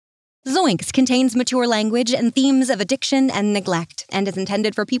Zoinks contains mature language and themes of addiction and neglect, and is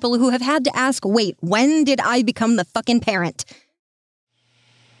intended for people who have had to ask, wait, when did I become the fucking parent?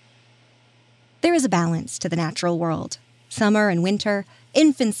 There is a balance to the natural world. Summer and winter,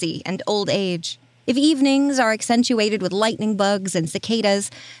 infancy and old age. If evenings are accentuated with lightning bugs and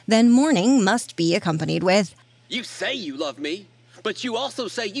cicadas, then morning must be accompanied with, "You say you love me, but you also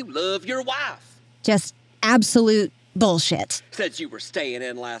say you love your wife." Just absolute bullshit. Said you were staying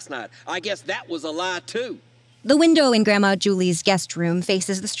in last night. I guess that was a lie, too. The window in Grandma Julie's guest room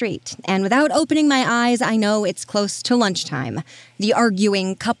faces the street, and without opening my eyes, I know it's close to lunchtime. The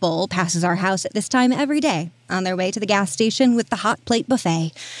arguing couple passes our house at this time every day, on their way to the gas station with the hot plate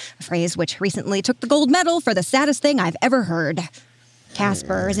buffet, a phrase which recently took the gold medal for the saddest thing I've ever heard.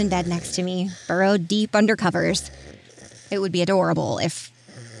 Casper is in bed next to me, burrowed deep under covers. It would be adorable if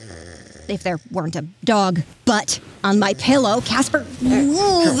there weren't a dog butt on my pillow. Casper,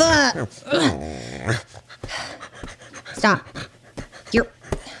 move! Stop.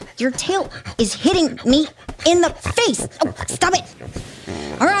 Your tail is hitting me in the face. Oh, stop it.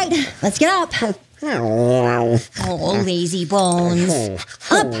 All right, let's get up. Oh, lazy bones.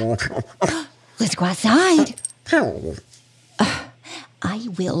 Up. Let's go outside. I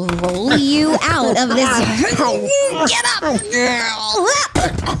will roll you out of this. Get up.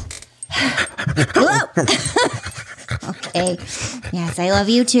 Okay. Yes, I love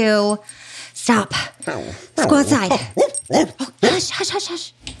you too. Stop. Let's go outside. Oh,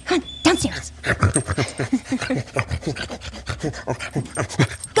 hush. Come on, downstairs.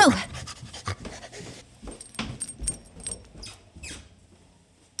 Go.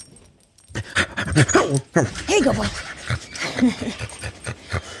 Here you go, boy.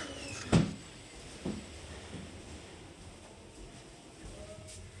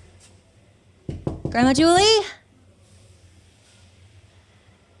 Grandma Julie?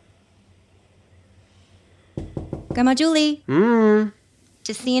 Grandma Julie?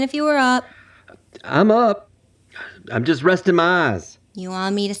 Just seeing if you were up. I'm up. I'm just resting my eyes. You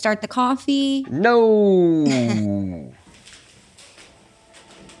want me to start the coffee? No.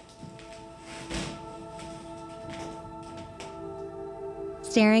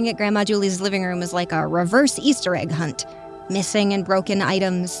 Staring at Grandma Julie's living room is like a reverse Easter egg hunt. Missing and broken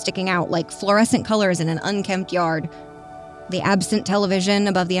items sticking out like fluorescent colors in an unkempt yard. The absent television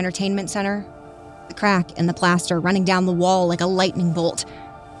above the entertainment center. The crack in the plaster running down the wall like a lightning bolt.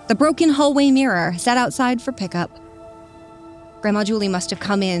 The broken hallway mirror set outside for pickup. Grandma Julie must have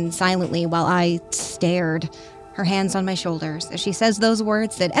come in silently while I stared, her hands on my shoulders, as she says those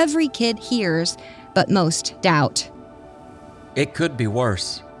words that every kid hears, but most doubt. It could be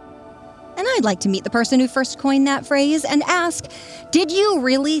worse. And I'd like to meet the person who first coined that phrase and ask, did you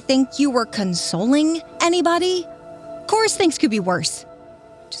really think you were consoling anybody? Of course things could be worse.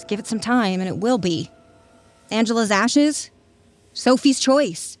 Just give it some time and it will be. Angela's ashes? Sophie's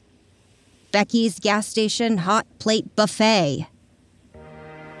choice. Becky's gas station hot plate buffet.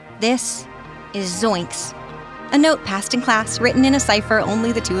 This is Zoinks, a note passed in class written in a cipher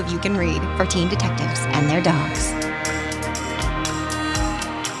only the two of you can read for teen detectives and their dogs.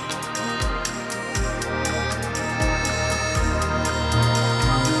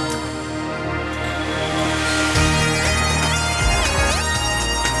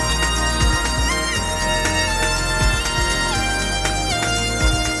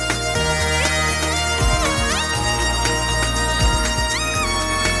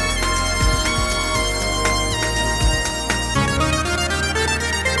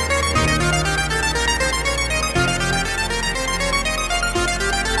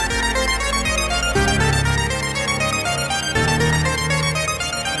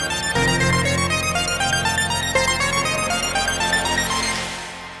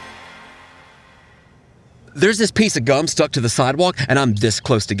 There's this piece of gum stuck to the sidewalk, and I'm this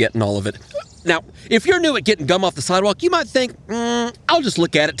close to getting all of it. Now, if you're new at getting gum off the sidewalk, you might think, I'll just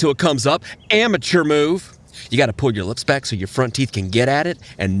look at it till it comes up. Amateur move. You gotta pull your lips back so your front teeth can get at it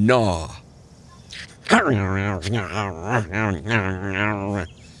and gnaw.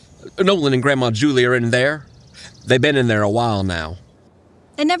 Nolan and Grandma Julie are in there. They've been in there a while now.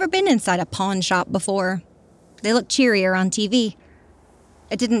 I'd never been inside a pawn shop before. They look cheerier on TV.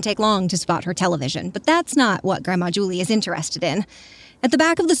 It didn't take long to spot her television, but that's not what Grandma Julie is interested in. At the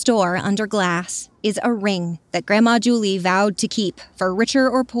back of the store, under glass, is a ring that Grandma Julie vowed to keep for richer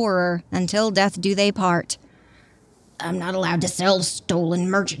or poorer until death do they part. I'm not allowed to sell stolen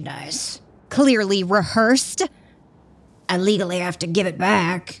merchandise. Clearly rehearsed. I legally have to give it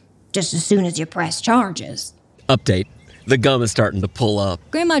back just as soon as you press charges. Update. The gum is starting to pull up.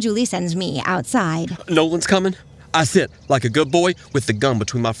 Grandma Julie sends me outside. Nolan's coming. I sit like a good boy with the gum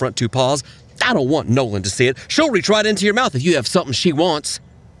between my front two paws. I don't want Nolan to see it. She'll reach right into your mouth if you have something she wants.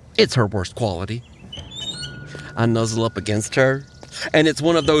 It's her worst quality. I nuzzle up against her, and it's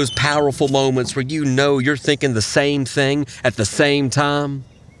one of those powerful moments where you know you're thinking the same thing at the same time.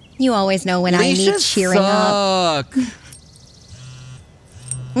 You always know when I need cheering up.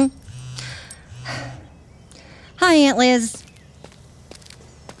 Hi, Aunt Liz.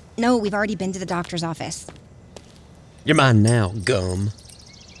 No, we've already been to the doctor's office. You're mine now, gum.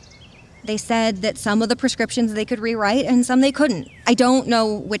 They said that some of the prescriptions they could rewrite and some they couldn't. I don't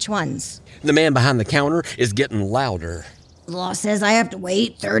know which ones. The man behind the counter is getting louder. Law says I have to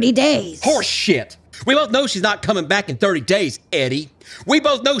wait 30 days. Horse shit! We both know she's not coming back in 30 days, Eddie. We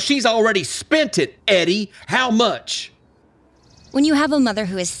both know she's already spent it, Eddie. How much? When you have a mother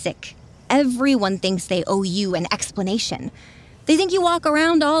who is sick, everyone thinks they owe you an explanation. They think you walk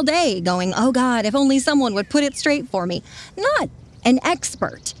around all day going, oh God, if only someone would put it straight for me. Not an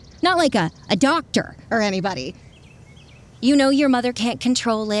expert. Not like a doctor or anybody. You know your mother can't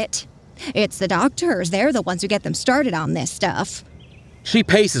control it. It's the doctors. They're the ones who get them started on this stuff. She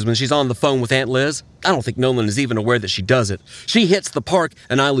paces when she's on the phone with Aunt Liz. I don't think Nolan is even aware that she does it. She hits the park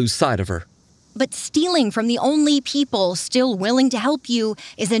and I lose sight of her. But stealing from the only people still willing to help you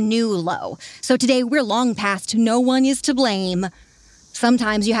is a new low. So today we're long past no one is to blame.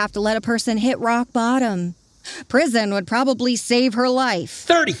 Sometimes you have to let a person hit rock bottom. Prison would probably save her life.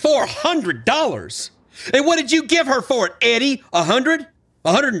 $3,400? And what did you give her for it, Eddie? 100?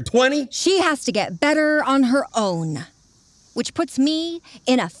 120? She has to get better on her own. Which puts me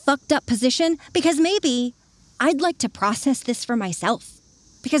in a fucked up position because maybe I'd like to process this for myself.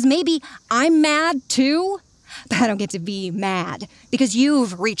 Because maybe I'm mad too, but I don't get to be mad because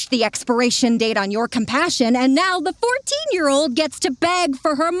you've reached the expiration date on your compassion and now the 14-year-old gets to beg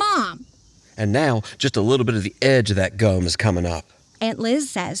for her mom. And now, just a little bit of the edge of that gum is coming up. Aunt Liz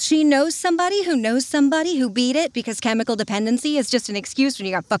says she knows somebody who beat it because chemical dependency is just an excuse when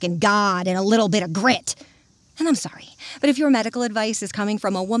you got fucking God and a little bit of grit. And I'm sorry, but if your medical advice is coming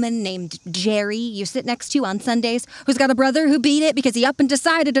from a woman named Jerry you sit next to on Sundays who's got a brother who beat it because he up and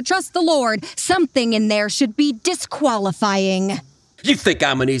decided to trust the Lord, something in there should be disqualifying. You think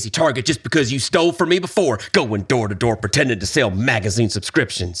I'm an easy target just because you stole from me before, going door to door pretending to sell magazine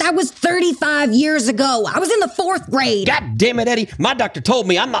subscriptions. That was 35 years ago. I was in the 4th grade. God damn it, Eddie. My doctor told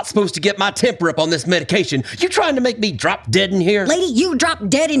me I'm not supposed to get my temper up on this medication. You trying to make me drop dead in here? Lady, you drop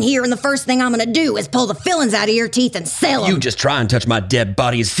dead in here and the first thing I'm gonna do is pull the fillings out of your teeth and sell them. You just try and touch my dead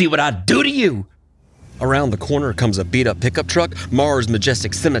body and see what I do to you. Around the corner comes a beat-up pickup truck, Mars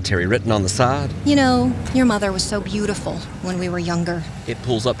Majestic Cemetery written on the side. You know, your mother was so beautiful when we were younger. It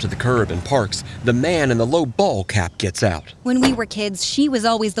pulls up to the curb and parks. The man in the low ball cap gets out. When we were kids, she was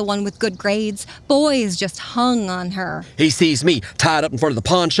always the one with good grades. Boys just hung on her. He sees me tied up in front of the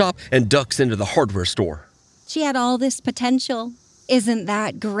pawn shop and ducks into the hardware store. She had all this potential. Isn't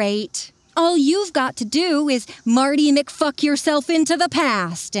that great? All you've got to do is Marty McFuck yourself into the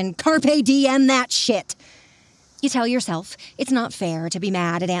past and carpe diem that shit. You tell yourself it's not fair to be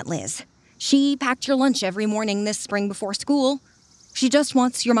mad at Aunt Liz. She packed your lunch every morning this spring before school. She just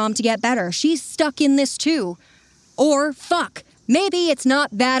wants your mom to get better. She's stuck in this too. Or fuck, maybe it's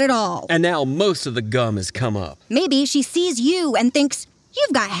not that at all. And now most of the gum has come up. Maybe she sees you and thinks,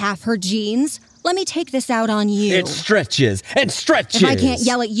 you've got half her genes. Let me take this out on you. It stretches and stretches. If I can't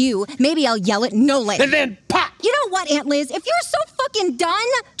yell at you, maybe I'll yell at Nolan. And then pop! You know what, Aunt Liz? If you're so fucking done,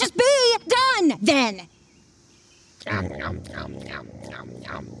 just be done then.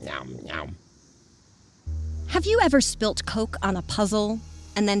 Have you ever spilt Coke on a puzzle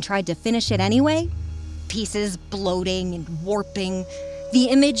and then tried to finish it anyway? Pieces bloating and warping. The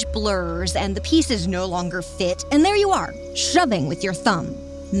image blurs and the pieces no longer fit, and there you are, shoving with your thumb,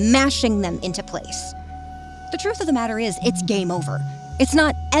 mashing them into place. The truth of the matter is, it's game over. It's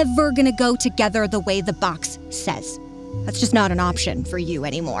not ever gonna go together the way the box says. That's just not an option for you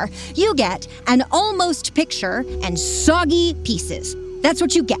anymore. You get an almost picture and soggy pieces. That's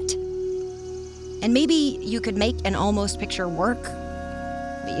what you get. And maybe you could make an almost picture work,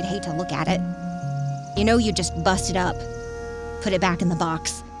 but you'd hate to look at it. You know, you just bust it up, put it back in the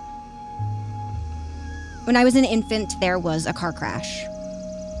box. When I was an infant, there was a car crash.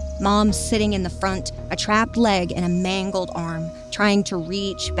 Mom sitting in the front, a trapped leg and a mangled arm, trying to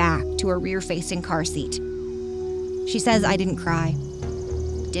reach back to a rear-facing car seat. She says I didn't cry,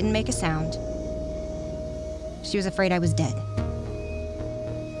 didn't make a sound. She was afraid I was dead.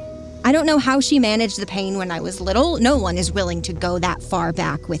 I don't know how she managed the pain when I was little. No one is willing to go that far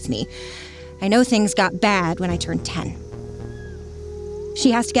back with me. I know things got bad when I turned 10. She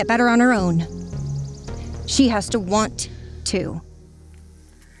has to get better on her own. She has to want to.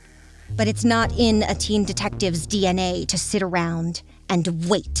 But it's not in a teen detective's DNA to sit around and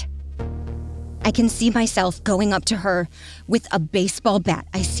wait. I can see myself going up to her with a baseball bat.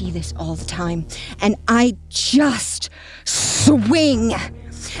 I see this all the time. And I just swing.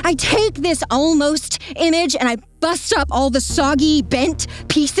 I take this almost image and I bust up all the soggy, bent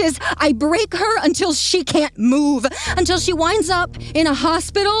pieces. I break her until she can't move, until she winds up in a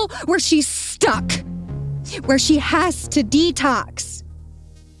hospital where she's stuck, where she has to detox,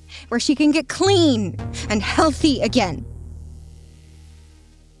 where she can get clean and healthy again.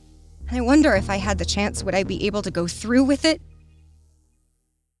 I wonder if I had the chance, would I be able to go through with it?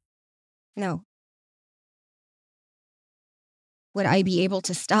 No. Would I be able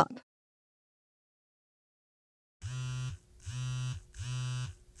to stop?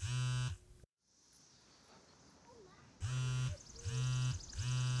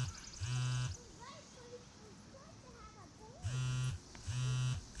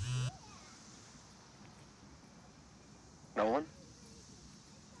 Nolan?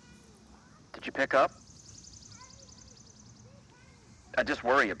 Did you pick up? I just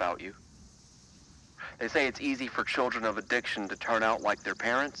worry about you. They say it's easy for children of addiction to turn out like their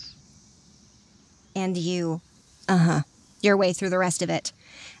parents. And you, your way through the rest of it,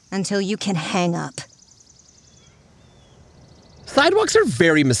 until you can hang up. Sidewalks are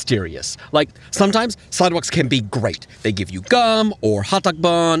very mysterious. Like, sometimes sidewalks can be great. They give you gum, or hot dog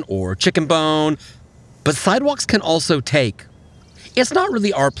bun, or chicken bone. But sidewalks can also take. It's not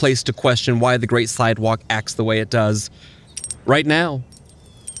really our place to question why the Great Sidewalk acts the way it does. Right now,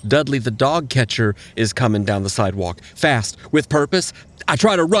 Dudley the dog catcher is coming down the sidewalk, fast, with purpose. I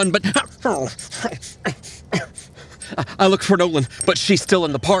try to run, but I look for Nolan, but she's still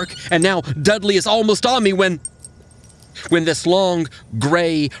in the park, and now Dudley is almost on me when this long,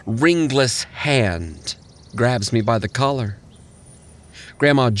 gray, ringless hand grabs me by the collar.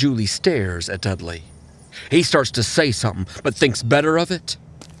 Grandma Julie stares at Dudley. He starts to say something, but thinks better of it.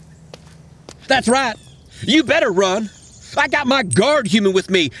 That's right. You better run. I got my guard human with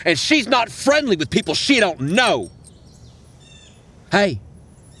me, and she's not friendly with people she don't know. Hey,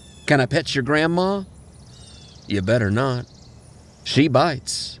 can I pet your grandma? You better not. She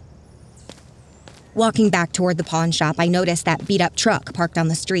bites. Walking back toward the pawn shop, I notice that beat-up truck parked on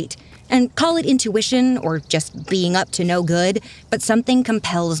the street. And call it intuition or just being up to no good, but something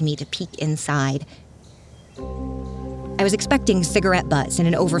compels me to peek inside. I was expecting cigarette butts in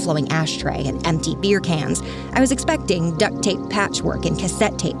an overflowing ashtray and empty beer cans. I was expecting duct tape patchwork and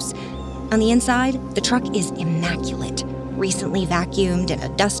cassette tapes. On the inside, the truck is immaculate, recently vacuumed and a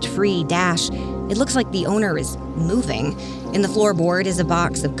dust-free dash. It looks like the owner is moving. In the floorboard is a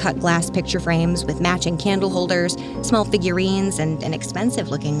box of cut glass picture frames with matching candle holders, small figurines, and an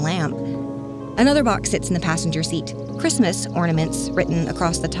expensive-looking lamp. Another box sits in the passenger seat, Christmas ornaments written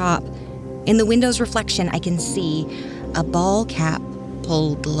across the top. In the window's reflection, I can see a ball cap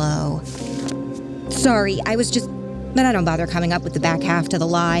pulled low. Sorry, but I don't bother coming up with the back half to the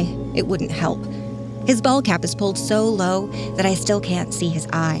lie. It wouldn't help. His ball cap is pulled so low that I still can't see his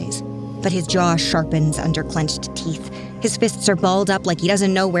eyes. But his jaw sharpens under clenched teeth. His fists are balled up like he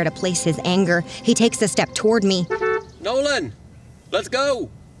doesn't know where to place his anger. He takes a step toward me. Nolan, let's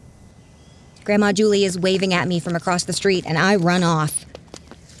go. Grandma Julie is waving at me from across the street, and I run off.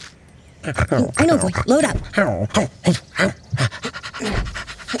 I know, boy. Load up.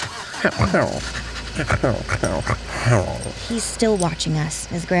 He's still watching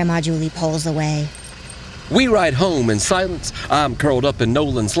us as Grandma Julie pulls away. We ride home in silence. I'm curled up in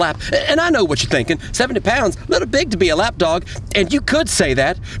Nolan's lap, and I know what you're thinking. 70 pounds, a little big to be a lapdog. And you could say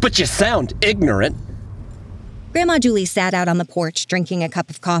that, but you sound ignorant. Grandma Julie sat out on the porch drinking a cup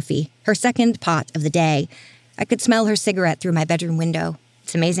of coffee, her second pot of the day. I could smell her cigarette through my bedroom window.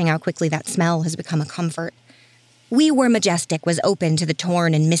 It's amazing how quickly that smell has become a comfort. We Were Majestic was open to the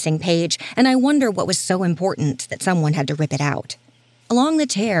torn and missing page, and I wonder what was so important that someone had to rip it out. Along the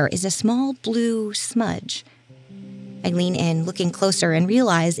tear is a small blue smudge. I lean in, looking closer, and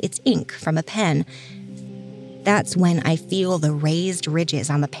realize it's ink from a pen. That's when I feel the raised ridges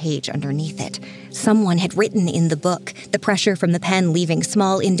on the page underneath it. Someone had written in the book, the pressure from the pen leaving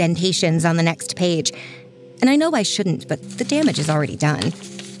small indentations on the next page. And I know I shouldn't, but the damage is already done.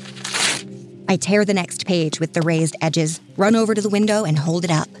 I tear the next page with the raised edges, run over to the window, and hold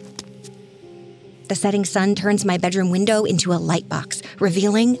it up. The setting sun turns my bedroom window into a light box,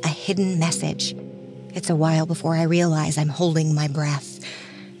 revealing a hidden message. It's a while before I realize I'm holding my breath.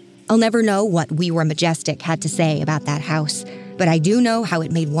 I'll never know what We Were Majestic had to say about that house, but I do know how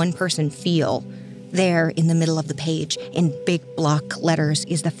it made one person feel. There, in the middle of the page, in big block letters,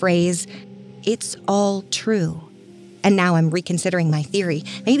 is the phrase, it's all true. And now I'm reconsidering my theory.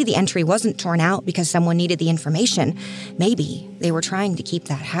 Maybe the entry wasn't torn out because someone needed the information. Maybe they were trying to keep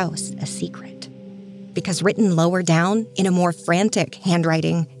that house a secret. Because written lower down, in a more frantic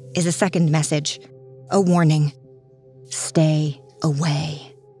handwriting, is a second message. A warning. Stay away.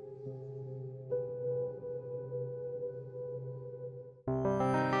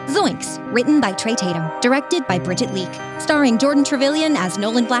 Zoinks, written by Trey Tatum, directed by Bridget Leak, starring Jordan Trevelyan as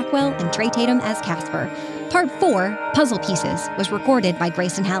Nolan Blackwell and Trey Tatum as Casper. Part 4, Puzzle Pieces, was recorded by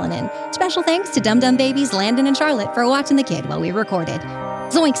Grayson Hallinan. Special thanks to Dum Dum Babies Landon and Charlotte for watching the kid while we recorded.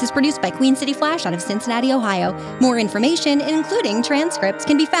 Zoinks is produced by Queen City Flash out of Cincinnati, Ohio. More information, including transcripts,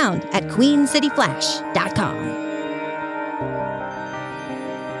 can be found at queencityflash.com.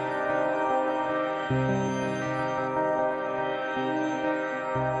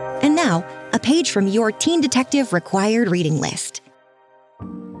 And now, a page from your Teen Detective required reading list.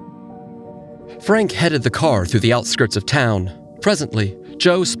 Frank headed the car through the outskirts of town. Presently,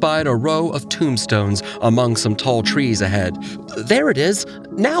 Joe spied a row of tombstones among some tall trees ahead. There it is.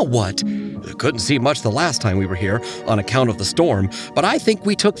 Now what? Couldn't see much the last time we were here on account of the storm, but I think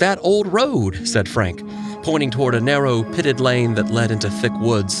we took that old road, said Frank, pointing toward a narrow, pitted lane that led into thick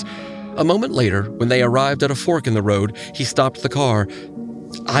woods. A moment later, when they arrived at a fork in the road, he stopped the car.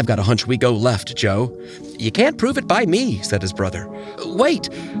 I've got a hunch we go left, Joe. You can't prove it by me, said his brother. Wait,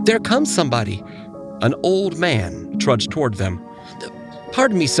 there comes somebody. An old man trudged toward them.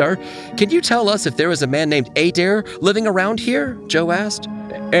 Pardon me, sir. Can you tell us if there is a man named Adair living around here? Joe asked.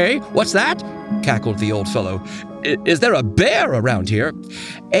 Eh? What's that? Cackled the old fellow. Is there a bear around here?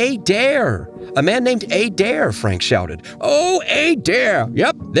 Adair. A man named Adair, Frank shouted. Oh, Adair.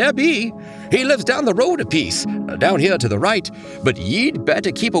 Yep, there be. He lives down the road a piece, down here to the right. But ye'd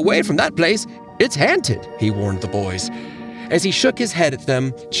better keep away from that place. It's haunted, he warned the boys. As he shook his head at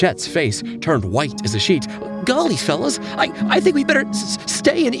them, Chet's face turned white as a sheet. Golly, fellas, I think we better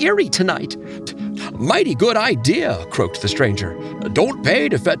stay in Erie tonight. Mighty good idea, croaked the stranger. Don't pay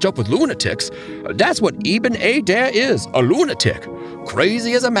to fetch up with lunatics. That's what Eben Adair is, a lunatic.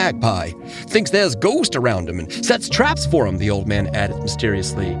 Crazy as a magpie. Thinks there's ghosts around him and sets traps for him, the old man added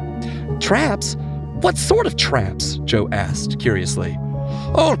mysteriously. Traps? What sort of traps? Joe asked curiously.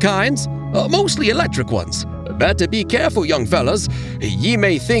 All kinds, mostly electric ones. Better be careful, young fellas. Ye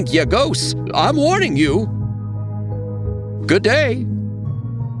may think you're ghosts. I'm warning you. Good day.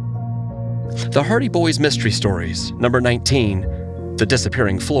 The Hardy Boys Mystery Stories, number 19, The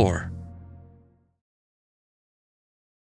Disappearing Floor.